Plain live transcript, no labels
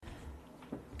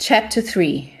Chapter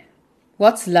 3.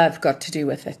 What's love got to do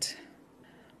with it?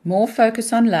 More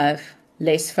focus on love,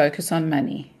 less focus on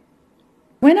money.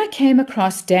 When I came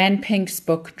across Dan Pink's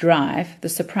book Drive, The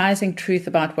Surprising Truth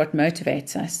About What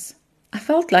Motivates Us, I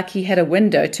felt like he had a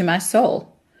window to my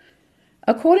soul.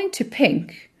 According to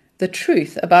Pink, the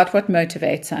truth about what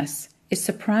motivates us is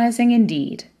surprising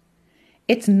indeed.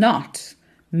 It's not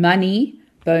money,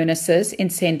 bonuses,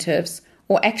 incentives,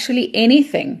 or actually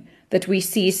anything that we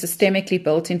see systemically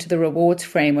built into the rewards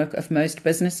framework of most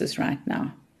businesses right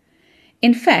now.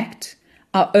 In fact,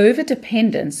 our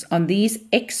overdependence on these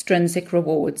extrinsic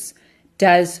rewards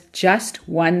does just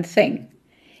one thing.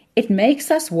 It makes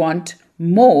us want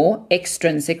more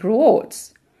extrinsic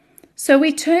rewards. So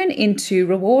we turn into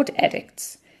reward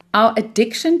addicts. Our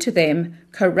addiction to them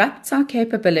corrupts our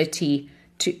capability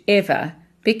to ever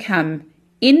become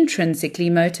intrinsically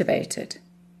motivated.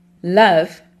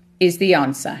 Love is the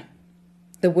answer.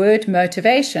 The word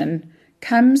motivation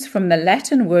comes from the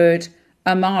Latin word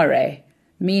amare,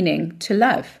 meaning to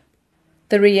love.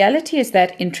 The reality is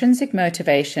that intrinsic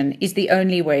motivation is the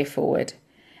only way forward,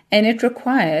 and it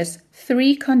requires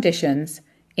 3 conditions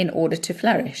in order to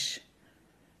flourish.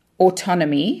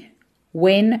 Autonomy,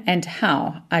 when and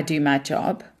how I do my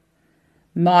job.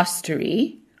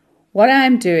 Mastery, what I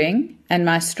am doing and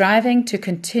my striving to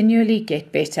continually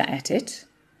get better at it.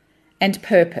 And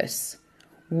purpose,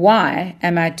 why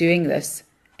am I doing this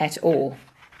at all?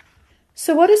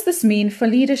 So what does this mean for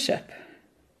leadership?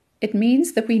 It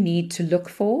means that we need to look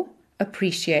for,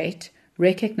 appreciate,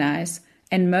 recognize,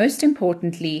 and most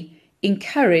importantly,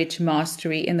 encourage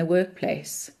mastery in the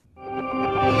workplace.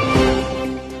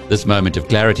 This moment of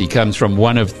clarity comes from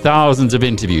one of thousands of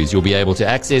interviews you'll be able to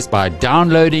access by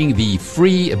downloading the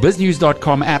free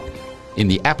biznews.com app in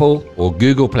the Apple or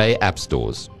Google Play app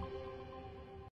stores.